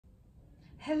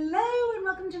Hello and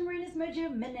welcome to Marina's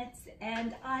Mojo Minutes,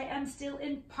 and I am still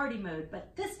in party mode,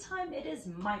 but this time it is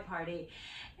my party,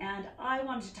 and I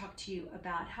wanted to talk to you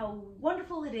about how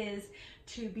wonderful it is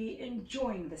to be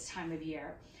enjoying this time of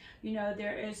year. You know,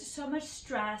 there is so much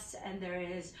stress and there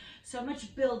is so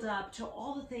much build up to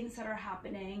all the things that are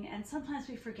happening, and sometimes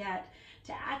we forget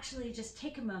to actually just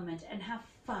take a moment and have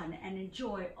fun and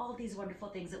enjoy all these wonderful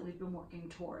things that we've been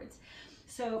working towards.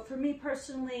 So for me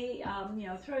personally, you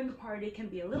know, throwing a party can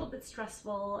be a little bit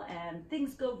stressful and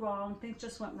things go wrong. Things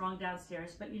just went wrong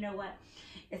downstairs, but you know what?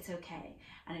 It's okay,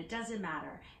 and it doesn't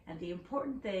matter. And the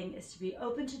important thing is to be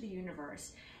open to the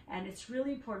universe. And it's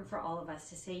really important for all of us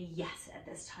to say yes at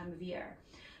this time of year.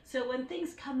 So when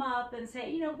things come up and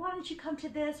say, you know, why don't you come to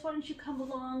this? Why don't you come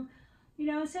along? You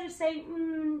know, instead of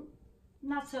saying,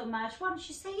 not so much, why don't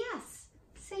you say yes?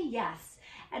 Say yes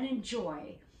and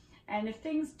enjoy. And if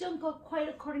things don't go quite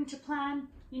according to plan,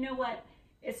 you know what?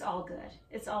 It's all good.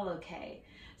 It's all okay.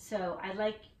 So I'd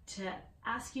like to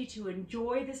ask you to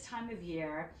enjoy this time of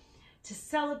year, to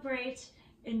celebrate,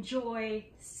 enjoy,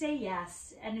 say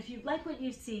yes. And if you like what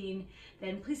you've seen,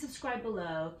 then please subscribe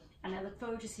below. And I look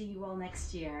forward to seeing you all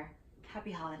next year.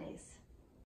 Happy holidays.